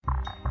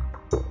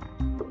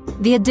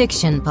The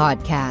Addiction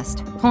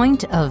Podcast,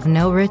 Point of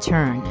No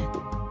Return.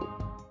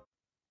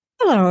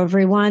 Hello,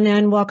 everyone,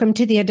 and welcome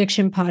to the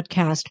Addiction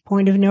Podcast,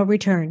 Point of No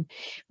Return.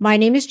 My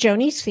name is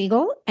Joni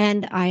Siegel,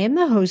 and I am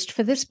the host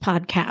for this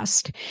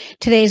podcast.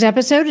 Today's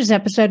episode is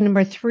episode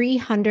number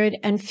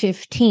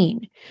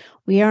 315.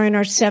 We are in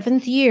our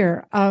 7th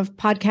year of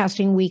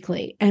podcasting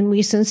weekly, and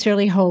we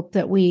sincerely hope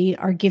that we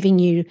are giving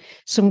you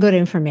some good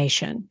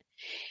information.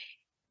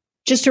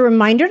 Just a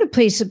reminder to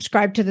please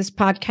subscribe to this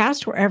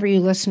podcast wherever you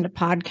listen to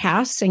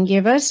podcasts and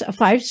give us a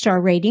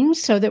 5-star rating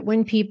so that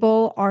when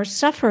people are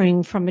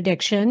suffering from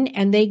addiction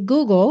and they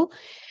Google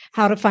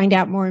how to find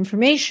out more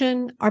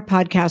information, our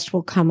podcast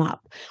will come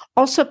up.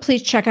 Also,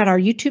 please check out our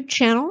YouTube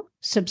channel,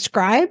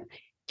 subscribe,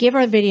 give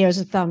our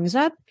videos a thumbs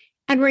up,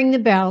 and ring the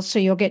bell so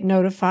you'll get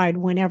notified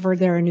whenever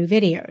there are new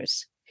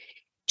videos.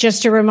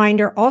 Just a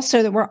reminder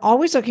also that we're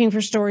always looking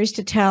for stories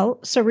to tell,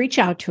 so reach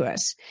out to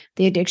us,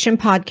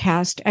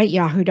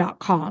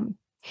 theaddictionpodcast@yahoo.com.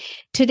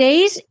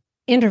 Today's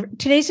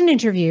an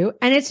interview,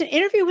 and it's an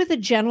interview with a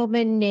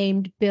gentleman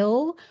named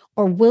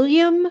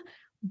William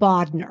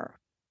Bodner.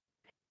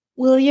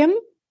 William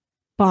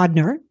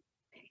Bodner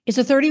is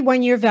a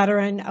 31-year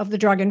veteran of the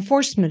Drug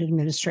Enforcement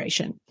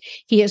Administration.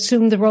 He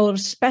assumed the role of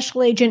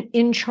special agent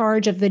in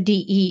charge of the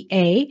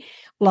DEA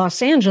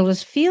Los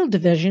Angeles Field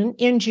Division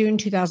in June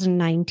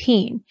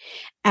 2019.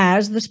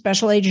 As the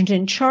special agent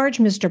in charge,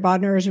 Mr.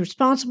 Bodner is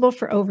responsible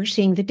for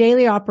overseeing the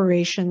daily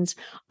operations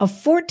of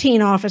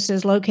 14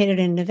 offices located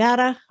in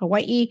Nevada,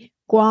 Hawaii,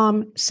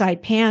 Guam,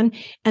 Saipan,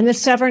 and the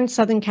 7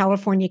 Southern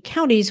California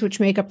counties, which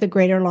make up the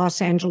greater Los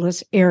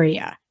Angeles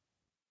area.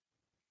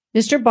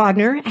 Mr.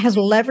 Bodner has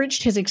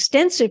leveraged his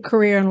extensive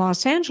career in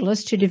Los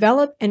Angeles to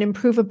develop and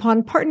improve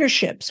upon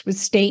partnerships with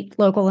state,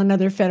 local, and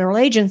other federal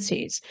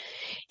agencies.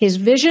 His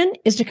vision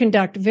is to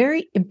conduct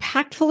very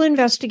impactful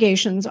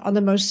investigations on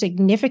the most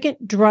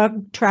significant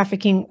drug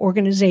trafficking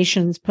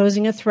organizations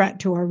posing a threat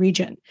to our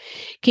region,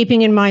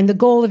 keeping in mind the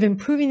goal of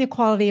improving the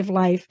quality of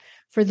life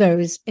for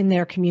those in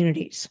their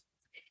communities.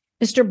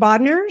 Mr.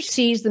 Bodner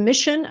sees the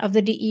mission of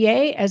the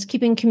DEA as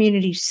keeping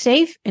communities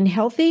safe and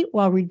healthy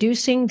while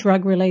reducing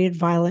drug-related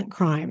violent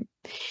crime.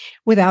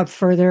 Without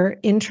further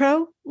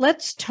intro,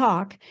 let's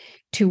talk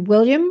to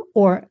William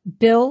or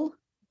Bill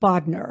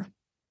Bodner.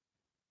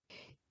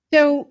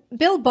 So,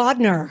 Bill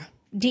Bodner,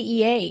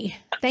 DEA,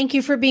 thank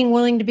you for being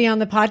willing to be on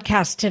the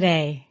podcast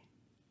today.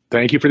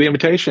 Thank you for the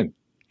invitation.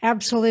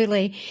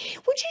 Absolutely.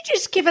 Would you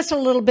just give us a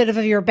little bit of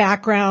your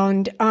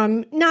background?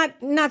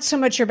 Not so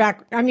much your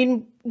background. I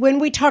mean, when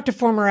we talk to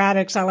former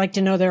addicts, I like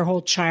to know their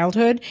whole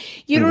childhood.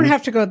 You don't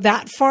have to go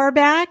that far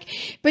back,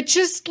 but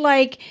just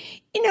like,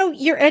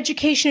 your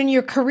education and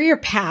your career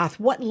path,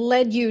 what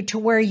led you to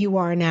where you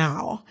are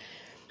now?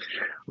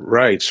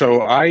 Right.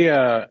 So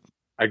I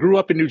grew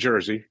up in New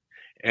Jersey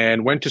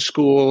and went to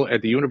school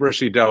at the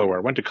University of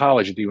Delaware, went to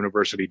college at the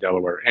University of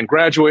Delaware and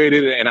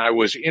graduated, and I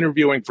was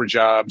interviewing for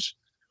jobs.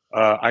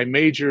 I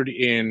majored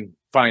in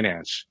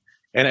finance.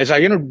 And as I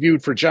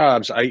interviewed for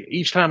jobs,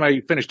 each time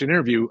I finished an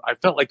interview, I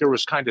felt like there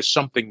was kind of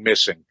something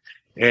missing.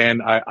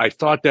 And I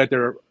thought that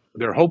there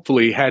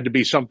hopefully had to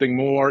be something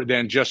more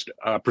than just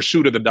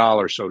pursuit of the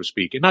dollar, so to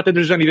speak. And not that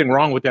there's anything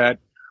wrong with that,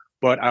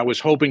 but I was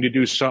hoping to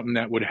do something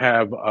that would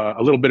have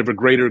a little bit of a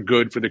greater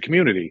good for the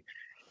community.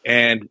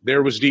 And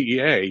there was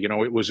DEA.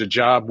 It was a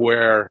job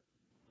where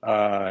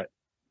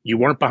you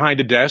weren't behind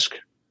a desk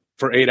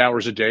for 8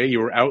 hours a day. You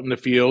were out in the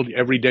field.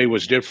 Every day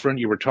was different.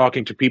 You were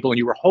talking to people and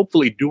you were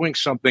hopefully doing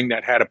something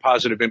that had a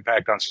positive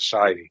impact on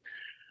society.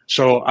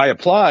 So I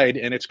applied,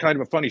 and it's kind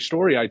of a funny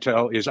story I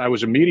tell is I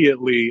was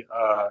immediately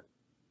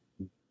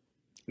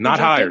not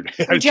hired.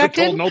 I was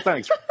told no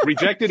thanks.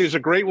 Rejected is a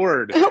great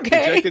word.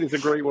 Okay. Rejected is a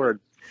great word.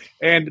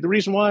 And the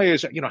reason why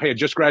is, I had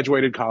just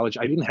graduated college.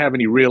 I didn't have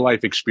any real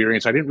life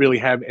experience. I didn't really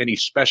have any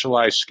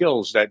specialized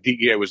skills that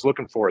DEA was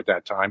looking for at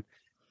that time.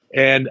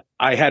 And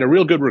I had a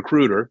real good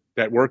recruiter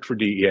that worked for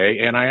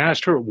DEA. And I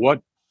asked her,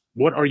 what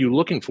are you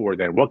looking for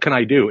then? What can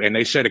I do? And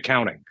they said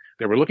accounting.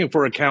 They were looking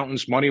for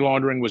accountants. Money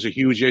laundering was a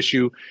huge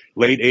issue,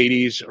 late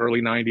 80s,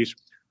 early 90s.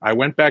 I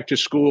went back to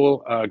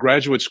school,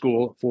 graduate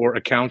school for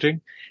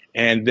accounting,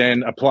 and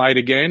then applied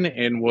again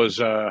and was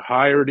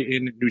hired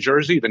in New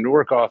Jersey, the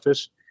Newark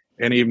office,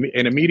 and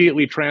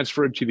immediately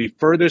transferred to the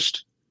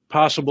furthest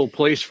possible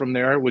place from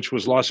there, which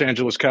was Los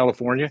Angeles,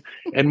 California.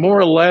 And more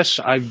or less,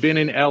 I've been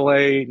in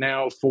LA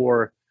now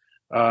for,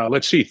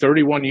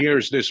 31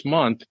 years this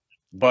month.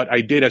 But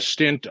I did a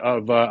stint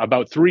of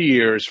about 3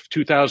 years,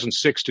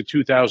 2006 to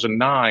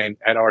 2009,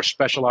 at our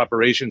Special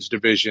Operations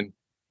Division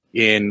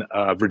in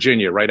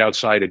Virginia, right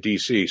outside of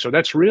D.C. So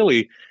that's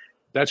really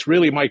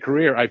my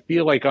career. I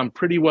feel like I'm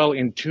pretty well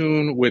in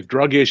tune with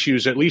drug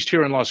issues, at least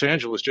here in Los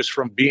Angeles, just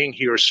from being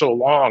here so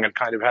long and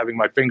kind of having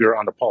my finger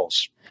on the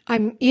pulse.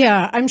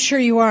 I'm sure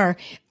you are.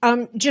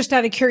 Just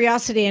out of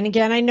curiosity, and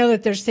again, I know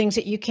that there's things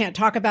that you can't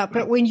talk about,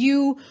 but when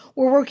you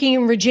were working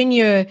in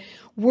Virginia,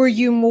 were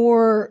you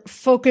more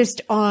focused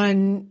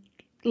on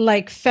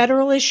like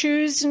federal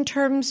issues in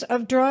terms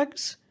of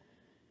drugs?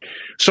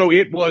 So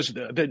it was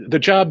the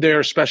job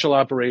there, special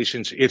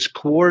operations. It's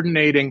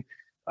coordinating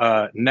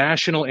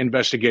national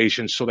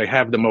investigations so they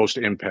have the most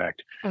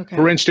impact. Okay.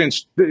 For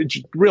instance,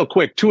 real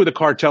quick, two of the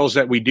cartels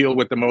that we deal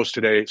with the most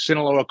today,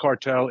 Sinaloa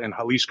Cartel and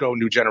Jalisco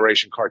New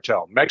Generation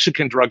Cartel,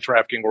 Mexican drug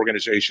trafficking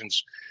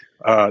organizations,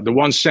 the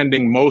ones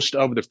sending most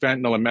of the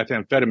fentanyl and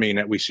methamphetamine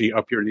that we see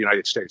up here in the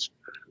United States.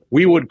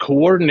 We would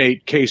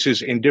coordinate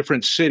cases in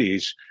different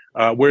cities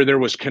where there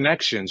was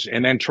connections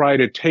and then try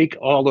to take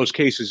all those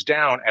cases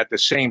down at the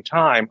same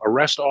time,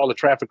 arrest all the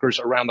traffickers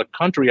around the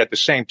country at the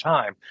same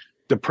time.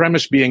 The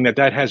premise being that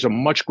that has a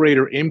much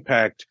greater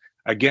impact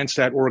against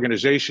that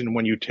organization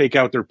when you take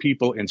out their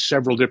people in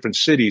several different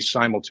cities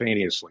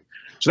simultaneously.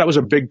 So that was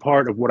a big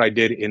part of what I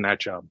did in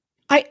that job.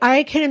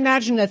 I can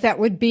imagine that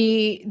would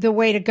be the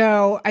way to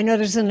go. I know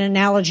there's an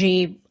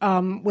analogy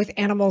with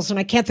animals, and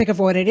I can't think of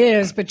what it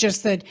is, but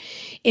just that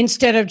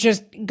instead of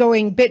just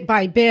going bit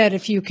by bit,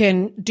 if you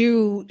can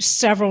do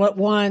several at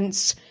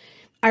once,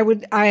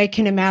 I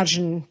can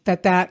imagine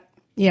that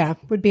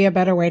would be a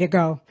better way to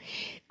go.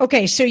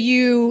 Okay, so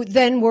you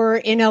then were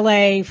in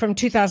LA from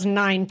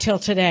 2009 till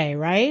today,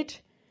 right?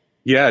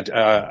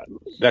 Yeah,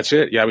 that's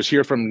it. Yeah, I was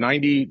here from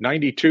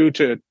 92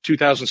 to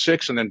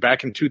 2006 and then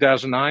back in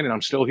 2009, and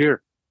I'm still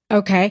here.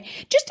 Okay.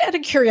 Just out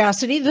of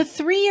curiosity, the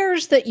 3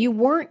 years that you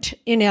weren't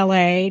in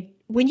LA,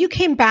 when you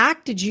came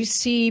back, did you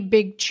see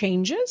big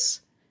changes?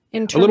 A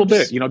little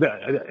bit.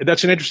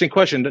 That's an interesting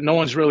question. No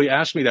one's really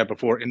asked me that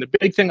before. And the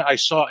big thing I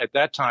saw at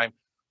that time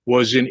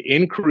was an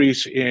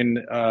increase in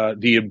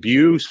the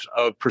abuse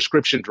of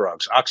prescription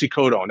drugs,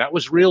 oxycodone. That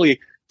was really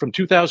from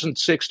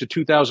 2006 to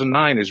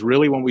 2009 is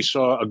really when we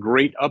saw a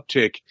great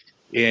uptick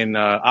in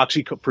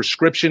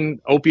prescription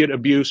opiate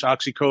abuse,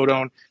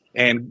 oxycodone,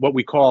 and what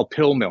we call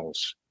pill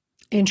mills.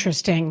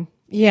 Interesting.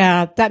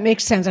 Yeah, that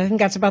makes sense. I think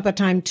that's about the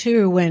time,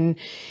 too, when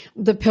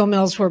the pill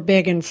mills were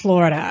big in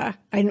Florida.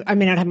 I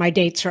may not have my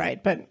dates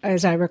right, but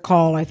as I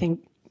recall, I think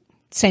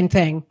same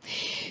thing.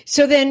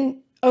 So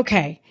then,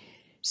 okay.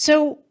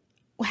 So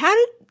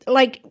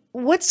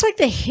what's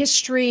the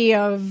history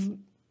of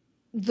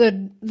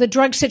the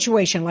drug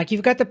situation? Like,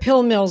 you've got the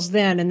pill mills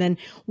then, and then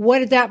what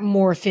did that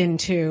morph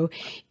into?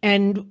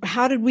 And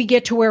how did we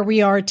get to where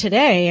we are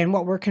today and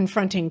what we're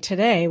confronting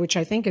today, which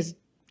I think is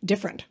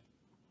different?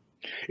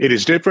 It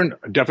is different,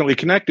 definitely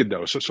connected,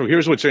 though. So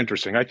here's what's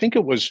interesting. I think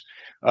it was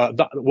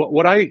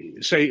what I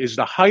say is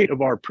the height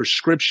of our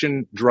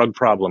prescription drug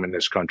problem in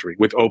this country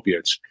with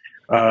opiates.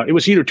 It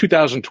was either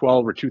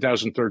 2012 or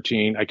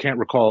 2013. I can't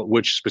recall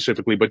which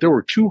specifically, but there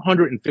were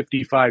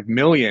 255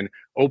 million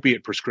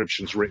opiate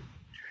prescriptions written.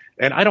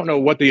 And I don't know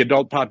what the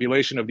adult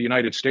population of the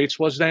United States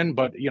was then,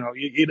 but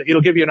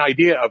it'll give you an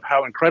idea of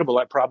how incredible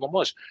that problem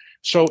was.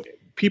 So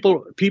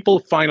people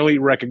finally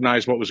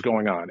recognized what was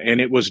going on,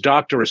 and it was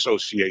doctor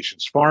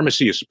associations,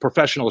 pharmacists,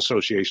 professional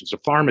associations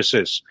of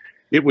pharmacists.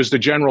 It was the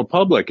general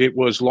public. It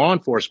was law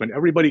enforcement.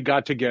 Everybody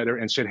got together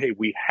and said, hey,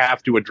 we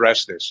have to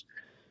address this.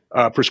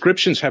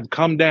 Prescriptions have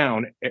come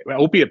down,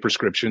 opiate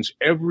prescriptions,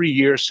 every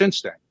year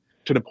since then,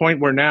 to the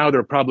point where now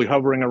they're probably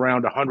hovering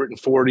around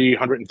 140,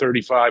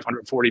 135,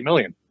 140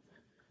 million.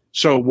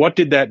 So what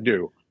did that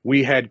do?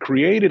 We had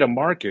created a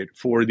market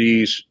for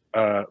these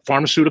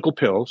pharmaceutical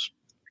pills.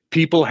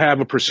 People have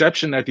a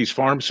perception that these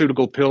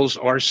pharmaceutical pills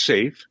are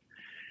safe.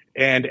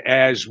 And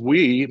as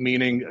we,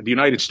 meaning the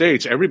United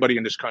States, everybody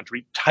in this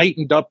country,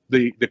 tightened up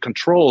the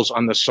controls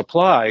on the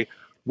supply,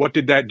 what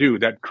did that do?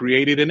 That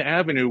created an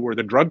avenue where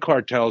the drug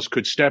cartels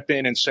could step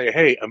in and say,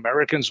 hey,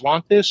 Americans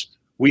want this.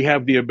 We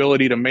have the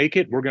ability to make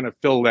it. We're going to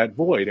fill that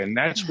void. And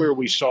that's where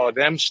we saw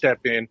them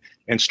step in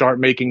and start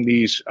making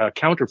these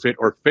counterfeit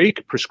or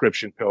fake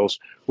prescription pills,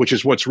 which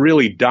is what's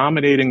really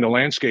dominating the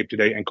landscape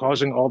today and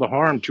causing all the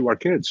harm to our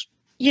kids.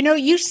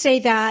 You say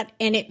that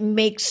and it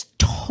makes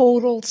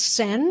total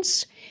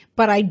sense,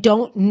 but I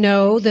don't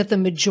know that the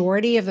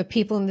majority of the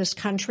people in this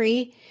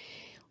country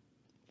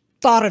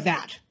thought of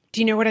that. Do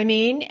you know what I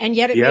mean? And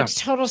yet it makes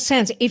total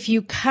sense. If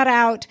you cut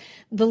out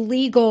the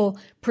legal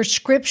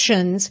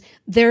prescriptions,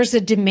 there's a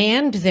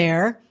demand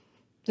there.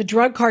 The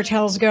drug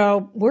cartels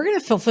go, we're going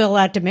to fulfill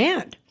that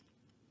demand.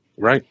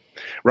 Right.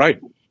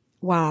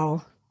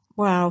 Wow.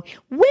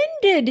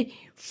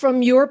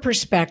 From your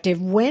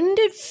perspective, when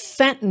did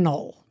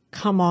fentanyl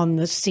come on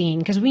the scene?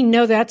 Because we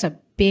know that's a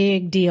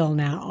big deal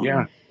now.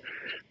 Yeah.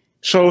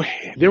 So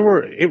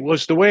it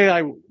was the way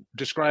I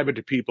describe it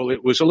to people,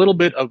 it was a little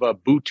bit of a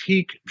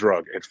boutique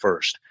drug at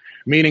first,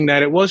 meaning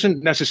that it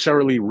wasn't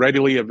necessarily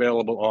readily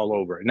available all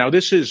over. Now,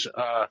 this is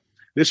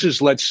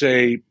let's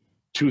say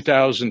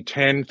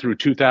 2010 through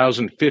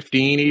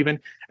 2015 even.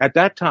 At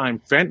that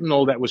time,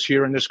 fentanyl that was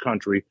here in this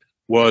country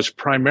was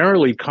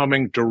primarily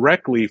coming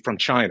directly from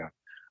China.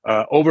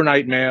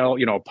 Overnight mail,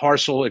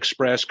 parcel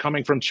express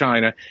coming from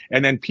China.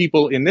 And then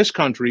people in this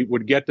country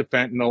would get the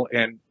fentanyl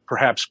and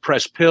perhaps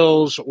press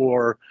pills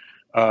or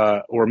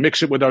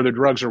mix it with other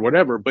drugs or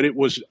whatever. But it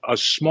was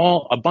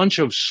a bunch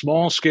of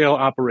small scale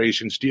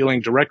operations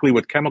dealing directly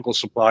with chemical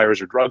suppliers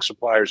or drug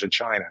suppliers in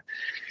China.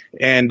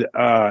 And,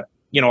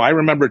 I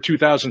remember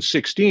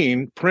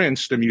 2016,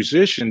 Prince, the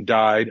musician,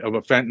 died of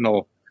a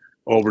fentanyl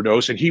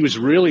overdose. And he was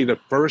really the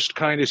first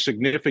kind of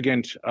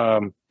significant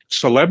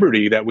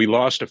celebrity that we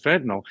lost to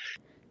fentanyl.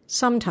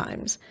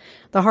 Sometimes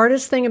the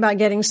hardest thing about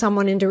getting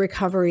someone into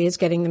recovery is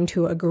getting them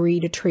to agree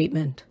to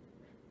treatment.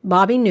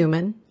 Bobby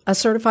Newman, a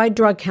certified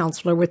drug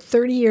counselor with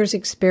 30 years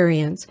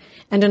experience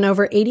and an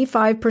over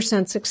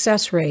 85%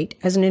 success rate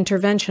as an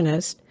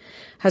interventionist,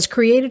 has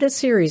created a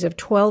series of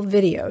 12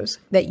 videos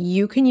that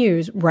you can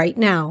use right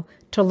now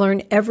to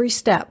learn every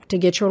step to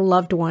get your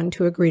loved one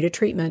to agree to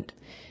treatment.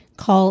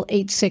 Call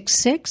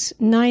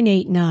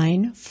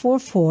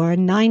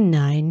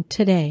 866-989-4499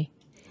 today.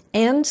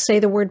 And say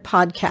the word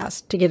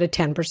podcast to get a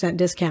 10%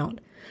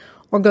 discount.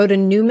 Or go to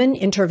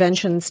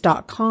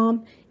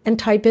newmaninterventions.com and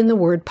type in the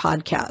word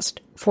podcast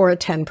for a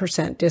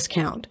 10%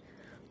 discount.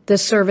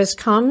 This service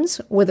comes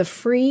with a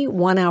free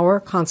 1-hour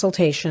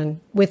consultation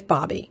with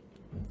Bobby.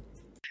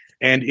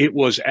 And it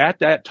was at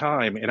that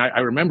time, and I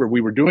remember we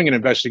were doing an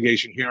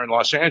investigation here in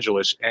Los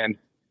Angeles, and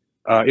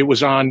it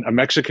was on a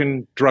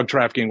Mexican drug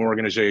trafficking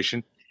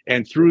organization.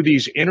 And through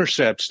these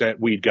intercepts that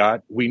we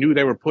got, we knew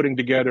they were putting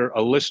together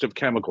a list of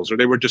chemicals, or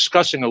they were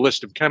discussing a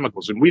list of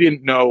chemicals, and we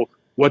didn't know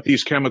what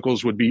these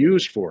chemicals would be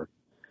used for.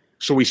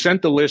 So we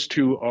sent the list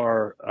to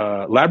our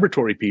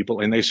laboratory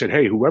people, and they said,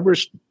 hey,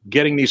 whoever's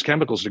getting these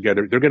chemicals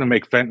together, they're going to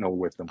make fentanyl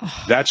with them.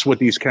 That's what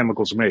these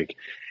chemicals make.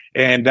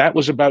 And that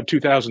was about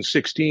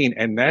 2016.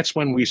 And that's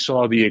when we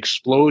saw the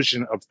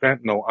explosion of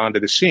fentanyl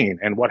onto the scene.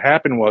 And what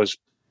happened was,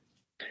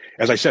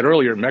 as I said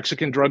earlier,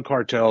 Mexican drug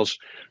cartels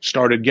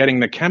started getting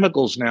the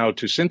chemicals now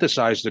to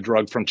synthesize the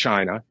drug from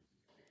China,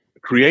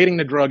 creating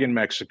the drug in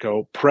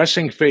Mexico,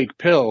 pressing fake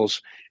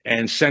pills,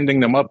 and sending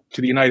them up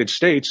to the United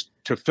States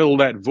to fill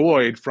that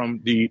void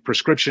from the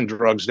prescription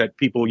drugs that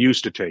people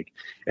used to take.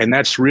 And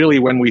that's really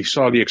when we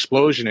saw the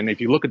explosion. And if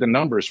you look at the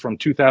numbers from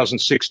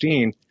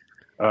 2016,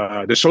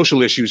 the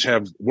social issues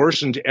have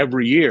worsened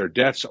every year: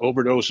 deaths,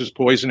 overdoses,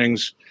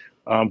 poisonings.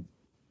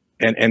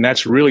 And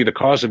that's really the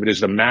cause of it, is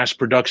the mass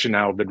production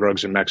now of the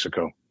drugs in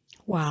Mexico.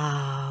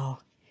 Wow.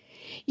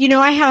 You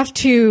know, I have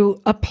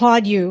to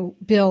applaud you,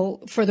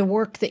 Bill, for the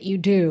work that you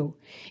do.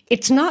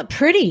 It's not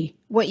pretty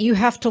what you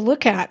have to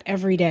look at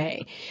every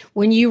day.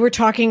 When you were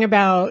talking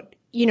about,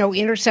 you know,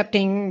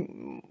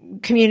 intercepting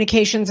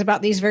communications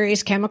about these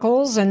various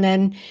chemicals and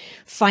then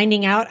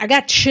finding out, I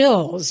got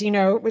chills, you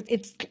know,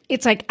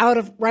 it's like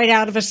right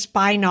out of a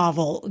spy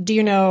novel, do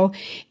you know?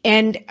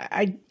 And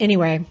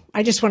anyway,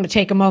 I just want to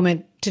take a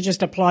moment to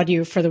just applaud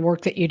you for the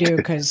work that you do,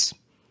 because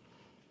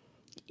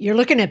you're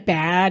looking at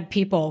bad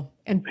people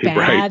and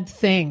bad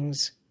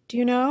things. Do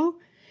you know?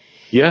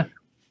 Yeah.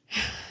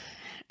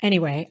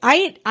 Anyway,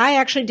 I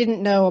actually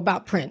didn't know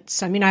about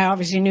Prince. I mean, I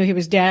obviously knew he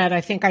was dead. I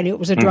think I knew it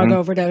was a drug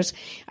overdose.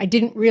 I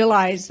didn't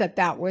realize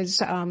that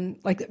was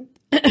like,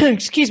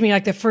 excuse me,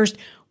 like the first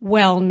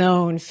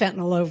well-known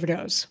fentanyl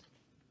overdose.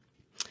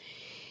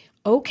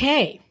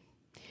 Okay.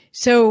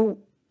 So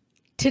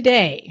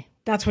today,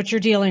 that's what you're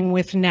dealing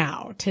with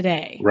now,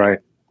 today. Right.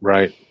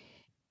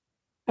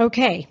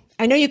 Okay.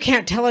 I know you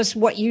can't tell us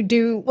what you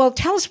do. Well,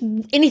 tell us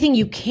anything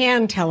you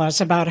can tell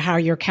us about how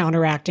you're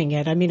counteracting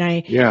it. I mean,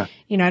 I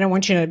don't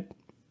want you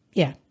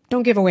to,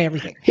 don't give away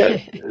everything.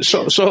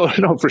 So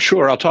no, for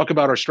sure. I'll talk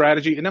about our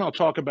strategy, and then I'll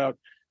talk about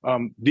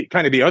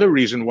the other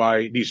reason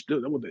why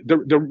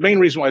the main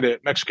reason why the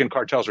Mexican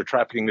cartels are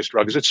trafficking this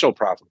drug is it's so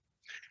profitable.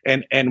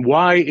 And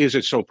why is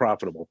it so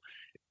profitable?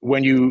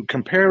 When you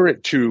compare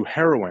it to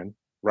heroin,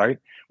 right,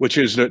 which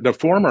is the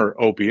former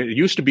opiate, it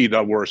used to be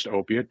the worst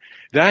opiate.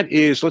 That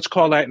is, let's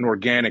call that an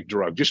organic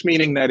drug, just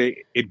meaning that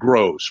it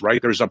grows,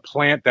 right? There's a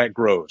plant that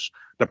grows.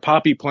 The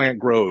poppy plant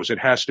grows. It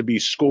has to be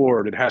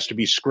scored. It has to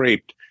be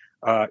scraped.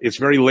 It's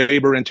very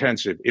labor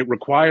intensive. It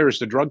requires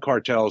the drug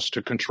cartels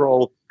to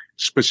control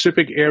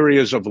specific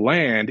areas of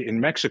land in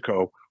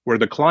Mexico where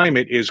the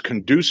climate is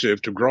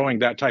conducive to growing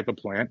that type of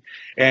plant.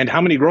 And how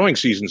many growing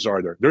seasons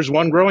are there? There's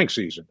one growing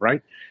season,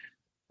 right?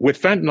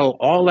 With fentanyl,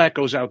 all that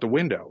goes out the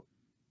window.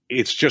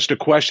 It's just a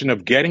question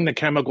of getting the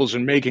chemicals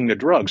and making the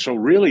drug. So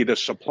really, the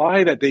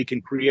supply that they can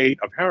create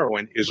of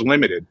heroin is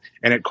limited,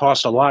 and it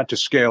costs a lot to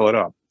scale it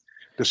up.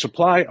 The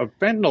supply of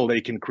fentanyl they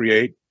can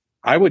create,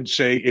 I would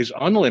say, is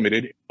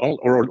unlimited,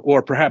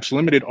 or perhaps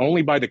limited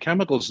only by the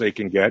chemicals they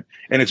can get,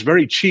 and it's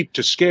very cheap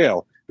to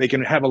scale. They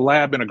can have a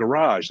lab in a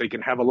garage. They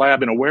can have a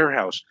lab in a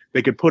warehouse.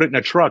 They could put it in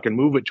a truck and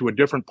move it to a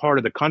different part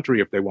of the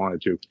country if they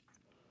wanted to.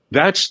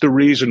 That's the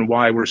reason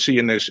why we're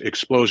seeing this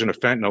explosion of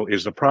fentanyl,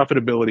 is the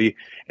profitability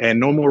and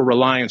no more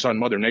reliance on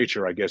Mother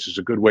Nature, I guess is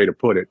a good way to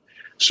put it.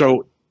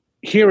 So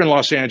here in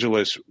Los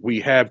Angeles, we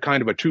have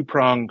kind of a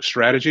two-pronged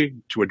strategy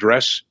to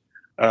address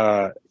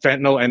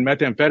fentanyl and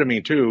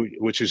methamphetamine too,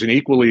 which is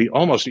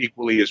almost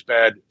equally as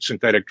bad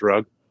synthetic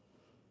drug.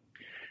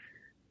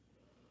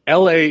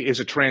 LA is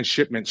a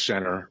transshipment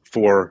center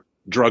for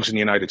drugs in the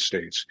United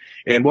States.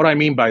 And what I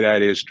mean by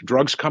that is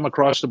drugs come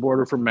across the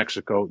border from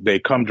Mexico. They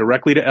come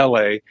directly to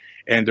LA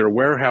and they're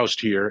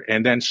warehoused here.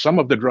 And then some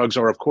of the drugs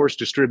are, of course,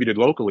 distributed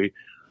locally.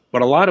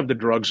 But a lot of the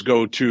drugs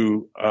go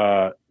to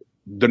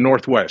the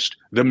Northwest,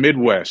 the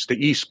Midwest,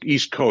 the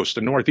East Coast,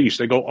 the Northeast.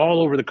 They go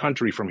all over the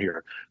country from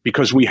here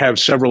because we have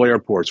several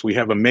airports. We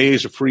have a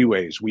maze of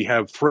freeways. We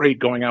have freight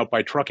going out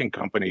by trucking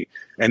company,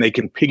 and they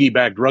can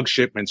piggyback drug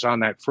shipments on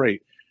that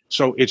freight.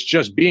 So it's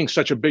just being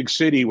such a big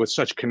city with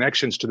such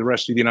connections to the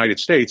rest of the United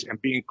States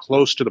and being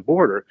close to the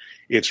border,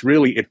 it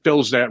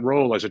fills that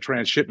role as a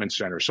transshipment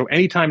center. So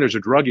anytime there's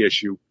a drug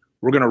issue,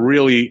 we're going to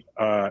really,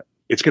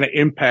 it's going to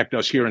impact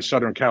us here in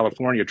Southern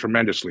California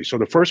tremendously. So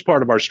the first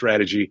part of our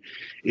strategy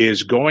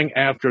is going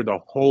after the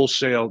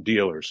wholesale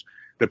dealers,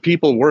 the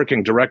people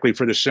working directly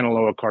for the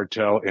Sinaloa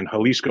cartel and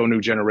Jalisco New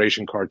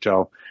Generation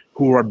cartel,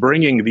 who are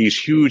bringing these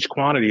huge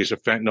quantities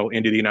of fentanyl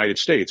into the United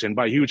States. And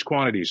by huge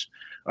quantities,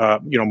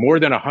 more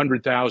than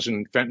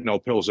 100,000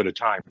 fentanyl pills at a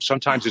time,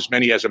 sometimes as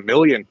many as 1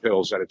 million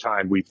pills at a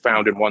time we've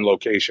found in one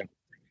location.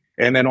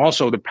 And then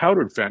also the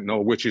powdered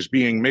fentanyl, which is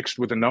being mixed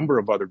with a number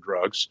of other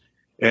drugs,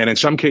 and in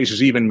some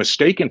cases even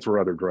mistaken for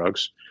other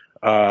drugs.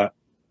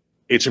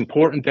 It's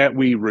important that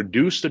we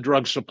reduce the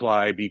drug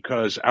supply,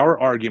 because our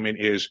argument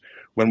is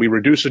when we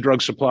reduce the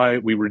drug supply,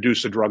 we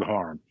reduce the drug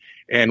harm.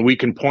 And we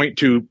can point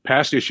to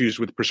past issues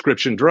with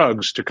prescription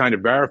drugs to kind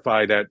of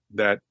verify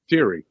that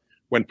theory.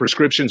 When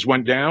prescriptions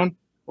went down,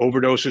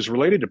 overdoses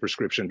related to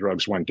prescription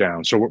drugs went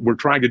down. So we're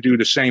trying to do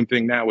the same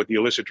thing now with the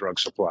illicit drug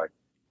supply.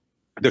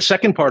 The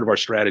second part of our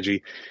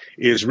strategy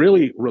is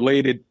really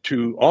related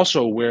to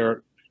also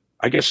where,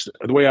 I guess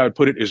the way I would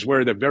put it, is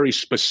where the very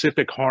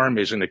specific harm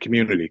is in the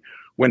community.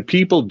 When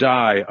people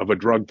die of a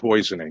drug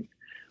poisoning,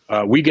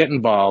 we get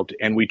involved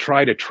and we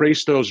try to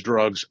trace those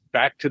drugs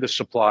back to the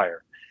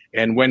supplier.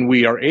 And when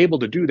we are able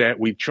to do that,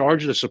 we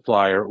charge the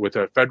supplier with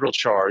a federal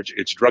charge.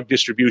 It's drug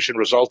distribution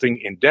resulting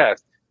in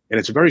death. And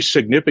it's a very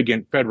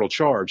significant federal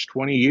charge,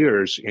 20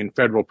 years in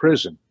federal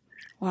prison.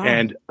 Wow.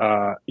 And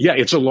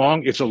it's a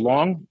long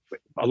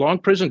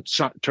prison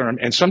term.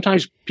 And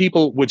sometimes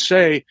people would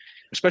say,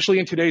 especially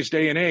in today's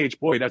day and age,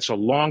 boy, that's a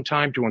long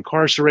time to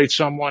incarcerate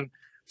someone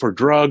for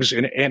drugs.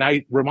 And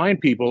I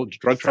remind people,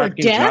 drug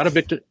trafficking is not a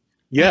victim.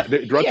 Yeah,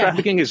 drug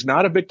trafficking is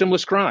not a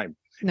victimless crime.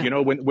 No. You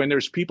know, when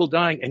there's people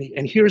dying,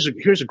 and here's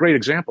a great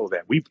example of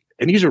that.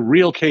 And these are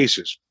real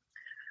cases.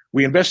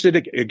 We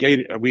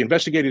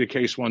investigated a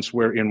case once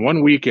where in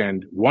one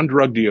weekend, one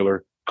drug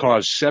dealer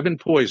caused 7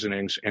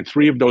 poisonings and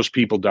 3 of those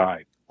people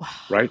died. Wow.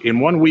 Right,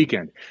 in one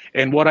weekend.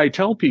 And what I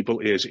tell people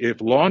is,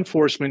 if law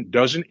enforcement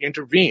doesn't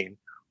intervene,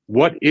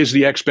 what is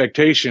the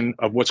expectation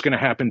of what's going to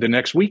happen the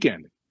next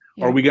weekend?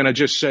 Yeah. Are we going to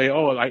just say,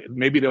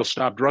 maybe they'll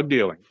stop drug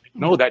dealing?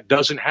 No, that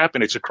doesn't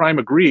happen. It's a crime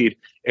of greed.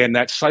 And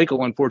that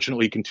cycle,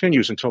 unfortunately,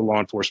 continues until law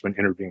enforcement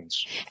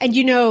intervenes. And,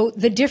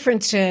 the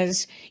difference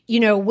is,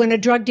 when a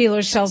drug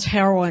dealer sells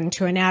heroin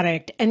to an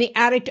addict and the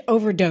addict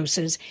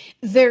overdoses,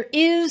 there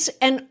is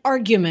an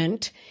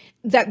argument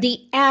that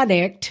the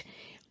addict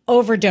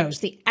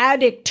overdosed. The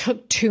addict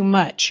took too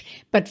much.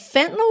 But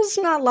fentanyl's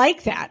not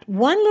like that.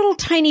 One little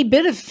tiny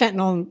bit of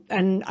fentanyl,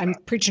 and I'm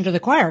preaching to the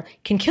choir,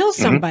 can kill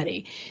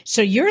somebody. Mm-hmm.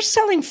 So you're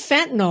selling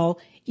fentanyl,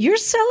 you're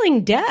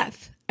selling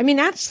death. I mean,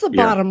 that's the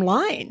bottom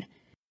line.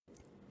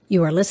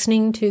 You are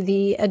listening to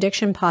the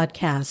Addiction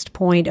Podcast,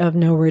 Point of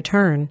No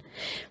Return.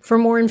 For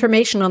more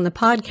information on the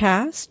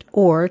podcast,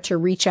 or to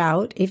reach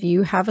out if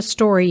you have a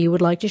story you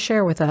would like to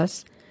share with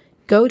us,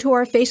 go to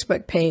our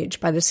Facebook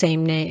page by the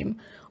same name,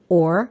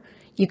 or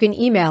you can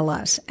email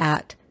us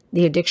at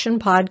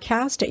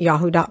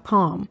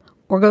theaddictionpodcast@yahoo.com,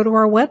 or go to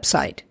our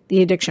website,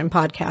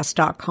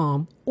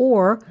 theaddictionpodcast.com,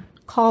 or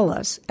call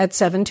us at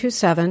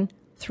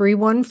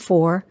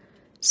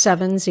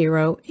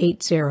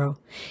 727-314-7080.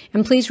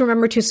 And please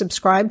remember to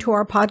subscribe to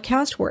our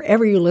podcast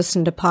wherever you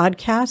listen to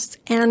podcasts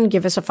and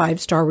give us a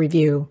 5-star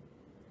review.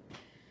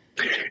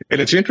 And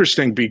it's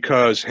interesting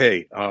because,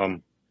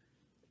 when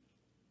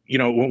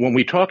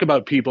we talk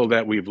about people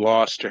that we've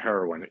lost to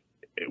heroin,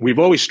 we've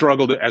always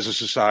struggled as a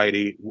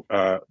society,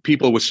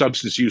 people with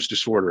substance use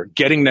disorder,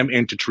 getting them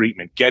into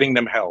treatment, getting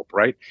them help,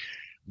 right?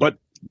 But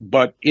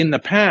in the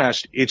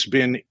past, it's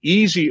been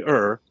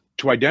easier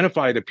to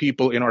identify the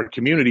people in our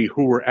community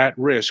who were at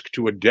risk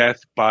to a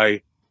death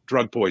by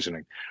drug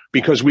poisoning,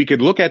 because we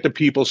could look at the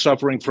people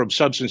suffering from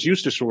substance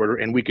use disorder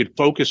and we could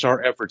focus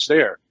our efforts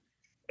there.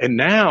 And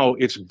now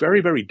it's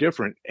very, very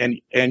different. And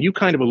you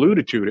kind of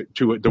alluded to it.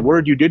 The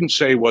word you didn't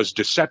say was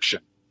deception.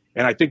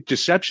 And I think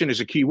deception is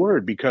a key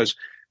word, because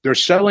they're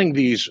selling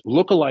these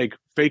look-alike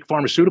fake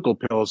pharmaceutical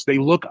pills. They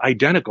look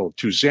identical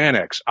to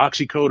Xanax,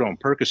 oxycodone,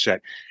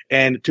 Percocet.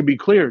 And to be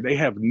clear, they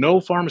have no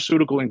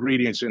pharmaceutical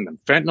ingredients in them.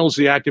 Fentanyl is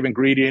the active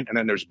ingredient, and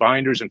then there's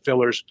binders and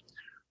fillers.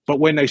 But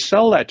when they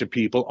sell that to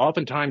people,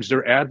 oftentimes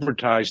they're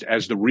advertised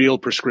as the real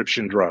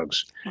prescription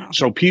drugs. Wow.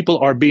 So people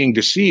are being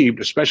deceived,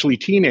 especially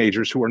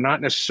teenagers who are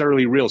not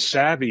necessarily real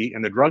savvy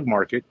in the drug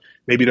market.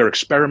 Maybe they're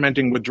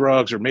experimenting with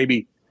drugs, or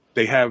maybe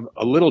they have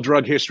a little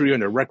drug history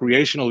and they're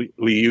recreationally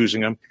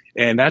using them.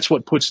 And that's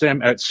what puts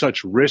them at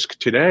such risk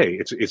today.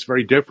 It's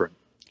very different.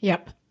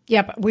 Yep.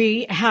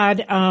 We've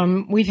had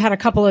a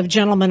couple of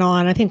gentlemen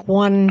on. I think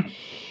one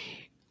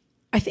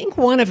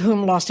of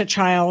whom lost a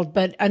child,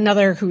 but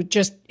another who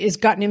just is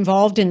gotten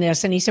involved in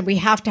this. And he said, we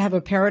have to have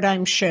a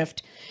paradigm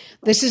shift.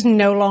 This is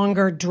no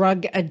longer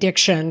drug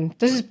addiction.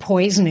 This is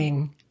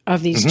poisoning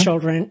of these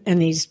children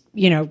and these,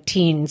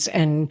 teens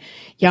and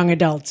young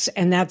adults.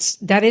 And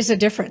that is a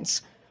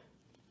difference.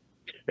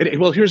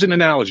 Well, here's an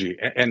analogy.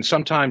 And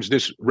sometimes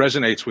this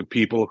resonates with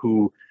people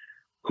who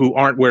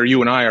aren't where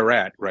you and I are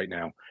at right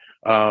now.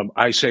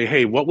 I say,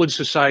 hey, what would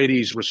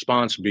society's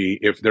response be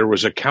if there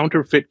was a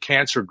counterfeit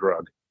cancer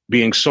drug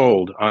being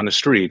sold on the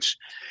streets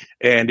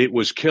and it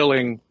was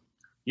killing,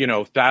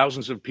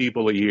 thousands of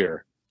people a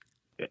year?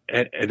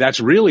 And that's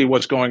really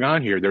what's going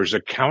on here. There's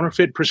a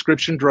counterfeit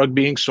prescription drug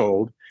being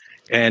sold,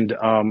 and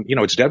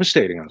it's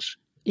devastating us.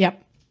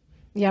 Yep.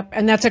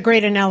 And that's a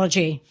great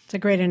analogy.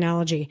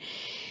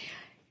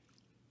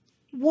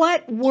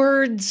 What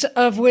words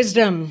of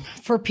wisdom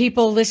for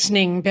people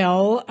listening,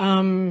 Bill?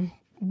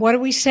 What do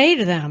we say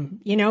to them?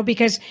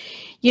 Because,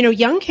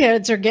 young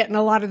kids are getting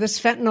a lot of this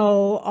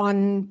fentanyl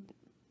on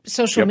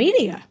social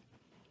media.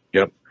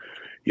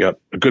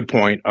 Yep. A good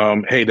point.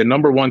 Hey, the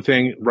number one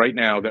thing right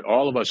now that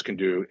all of us can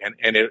do,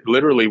 and it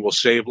literally will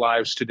save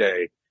lives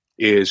today,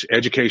 is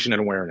education and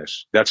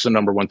awareness. That's the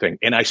number one thing.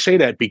 And I say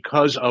that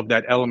because of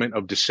that element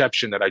of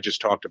deception that I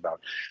just talked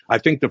about. I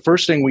think the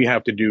first thing we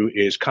have to do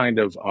is kind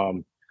of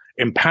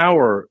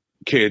empower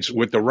kids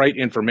with the right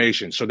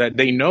information so that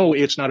they know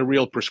it's not a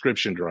real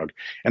prescription drug.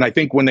 And I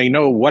think when they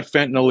know what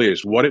fentanyl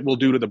is, what it will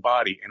do to the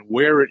body, and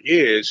where it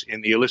is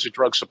in the illicit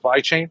drug supply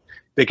chain,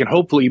 they can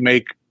hopefully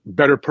make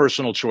better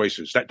personal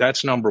choices.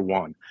 That's number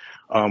one.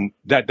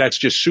 That's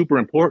just super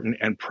important,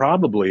 and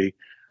probably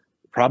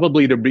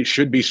there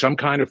should be some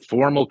kind of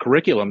formal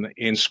curriculum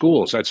in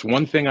schools. That's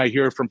one thing I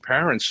hear from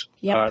parents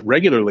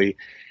regularly.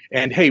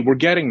 And hey, we're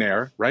getting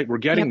there, right? We're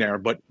getting there.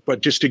 But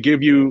just to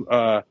give you,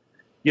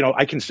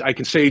 I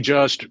can say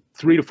just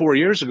 3 to 4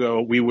 years ago,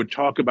 we would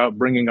talk about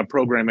bringing a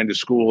program into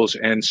schools,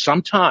 and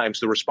sometimes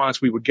the response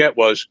we would get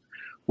was,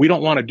 we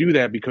don't want to do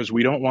that because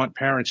we don't want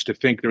parents to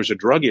think there's a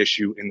drug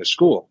issue in the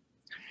school.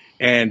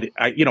 And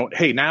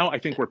hey, now I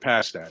think we're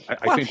past that.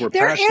 I think we're past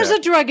that. There is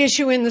a drug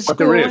issue in the school.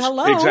 But there is.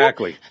 Hello.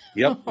 Exactly.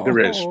 Yep, there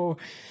is.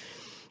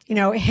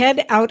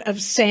 Head out of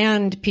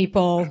sand,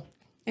 people.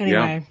 Anyway.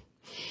 Yeah.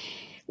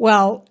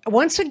 Well,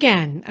 once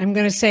again, I'm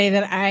going to say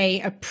that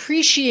I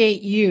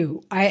appreciate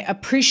you. I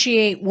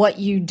appreciate what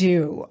you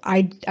do.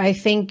 I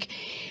think,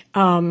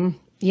 you're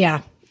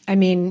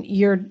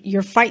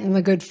fighting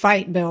the good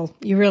fight, Bill.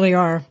 You really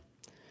are.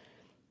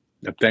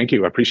 Thank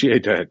you. I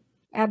appreciate that.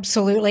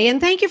 Absolutely. And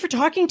thank you for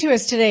talking to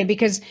us today,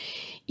 because,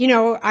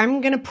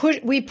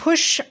 we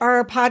push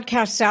our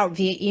podcasts out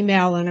via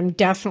email, and I'm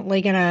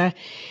definitely going to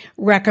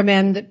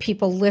recommend that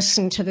people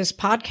listen to this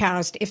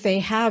podcast if they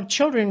have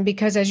children,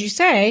 because as you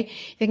say,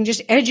 they can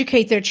just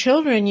educate their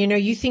children.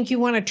 You think you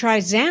want to try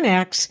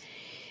Xanax,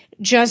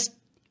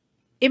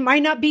 it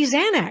might not be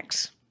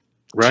Xanax.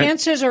 Right.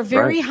 Chances are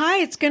very high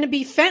it's going to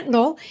be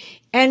fentanyl,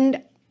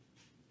 and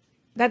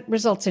that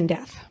results in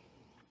death.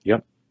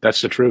 Yep.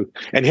 That's the truth.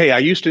 And hey, I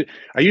used to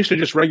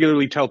just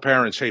regularly tell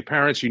parents, hey,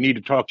 parents, you need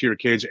to talk to your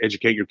kids,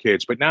 educate your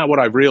kids. But now what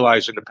I've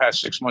realized in the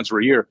past 6 months or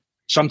a year,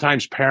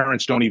 sometimes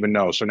parents don't even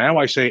know. So now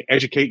I say,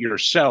 educate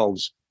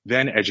yourselves,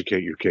 then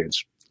educate your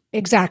kids.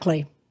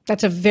 Exactly.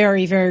 That's a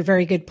very, very,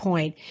 very good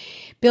point.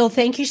 Bill,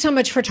 thank you so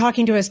much for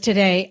talking to us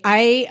today.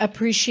 I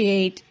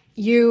appreciate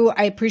you.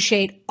 I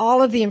appreciate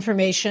all of the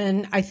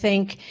information. I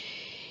think,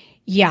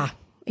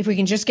 if we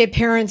can just get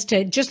parents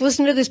to just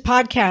listen to this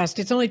podcast,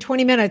 it's only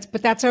 20 minutes,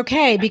 but that's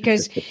okay,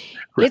 because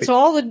it's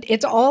all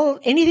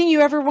anything you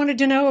ever wanted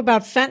to know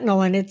about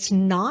fentanyl, and it's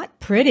not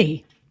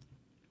pretty.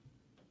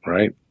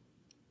 Right.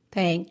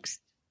 Thanks.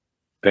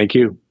 Thank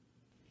you.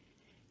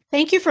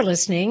 Thank you for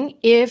listening.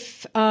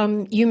 If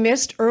you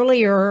missed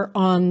earlier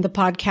on the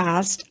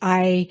podcast,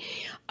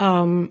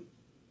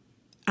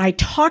 I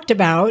talked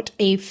about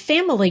a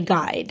family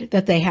guide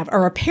that they have,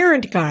 or a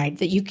parent guide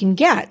that you can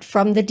get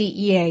from the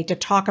DEA to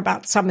talk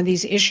about some of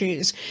these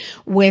issues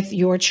with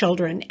your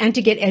children and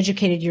to get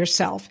educated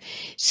yourself.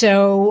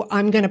 So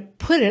I'm going to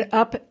put it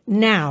up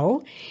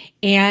now,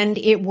 and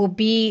it will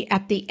be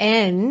at the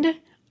end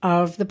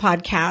of the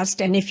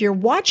podcast. And if you're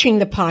watching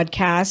the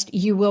podcast,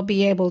 you will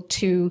be able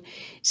to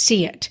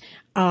see it.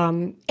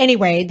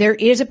 Anyway, there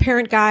is a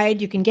parent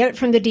guide. You can get it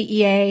from the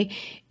DEA,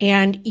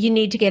 and you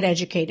need to get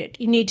educated.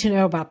 You need to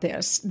know about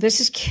this. This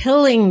is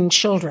killing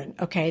children.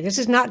 Okay. This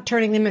is not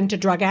turning them into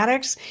drug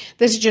addicts.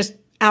 This is just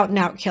out and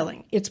out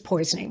killing. It's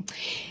poisoning.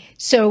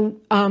 So,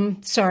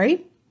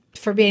 sorry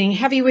for being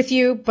heavy with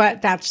you,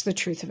 but that's the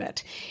truth of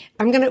it.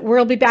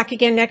 We'll be back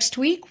again next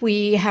week.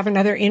 We have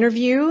another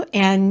interview.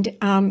 And,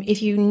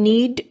 if you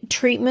need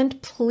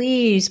treatment,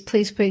 please,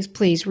 please, please,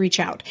 please reach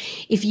out.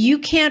 If you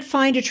can't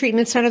find a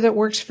treatment center that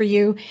works for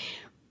you,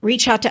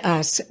 reach out to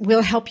us.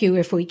 We'll help you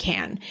if we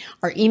can.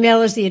 Our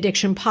email is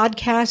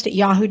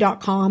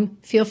theaddictionpodcast@yahoo.com.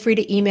 Feel free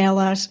to email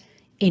us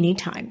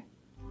anytime.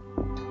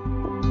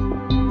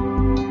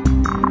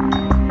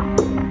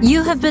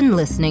 You have been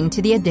listening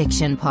to the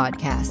Addiction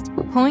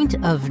Podcast,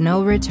 Point of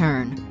No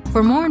Return.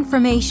 For more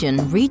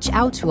information, reach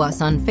out to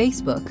us on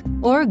Facebook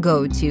or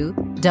go to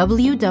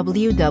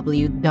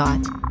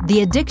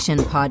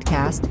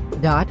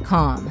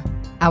www.theaddictionpodcast.com.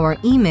 Our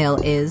email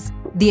is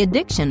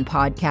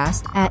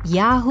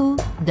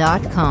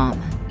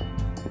theaddictionpodcast@yahoo.com.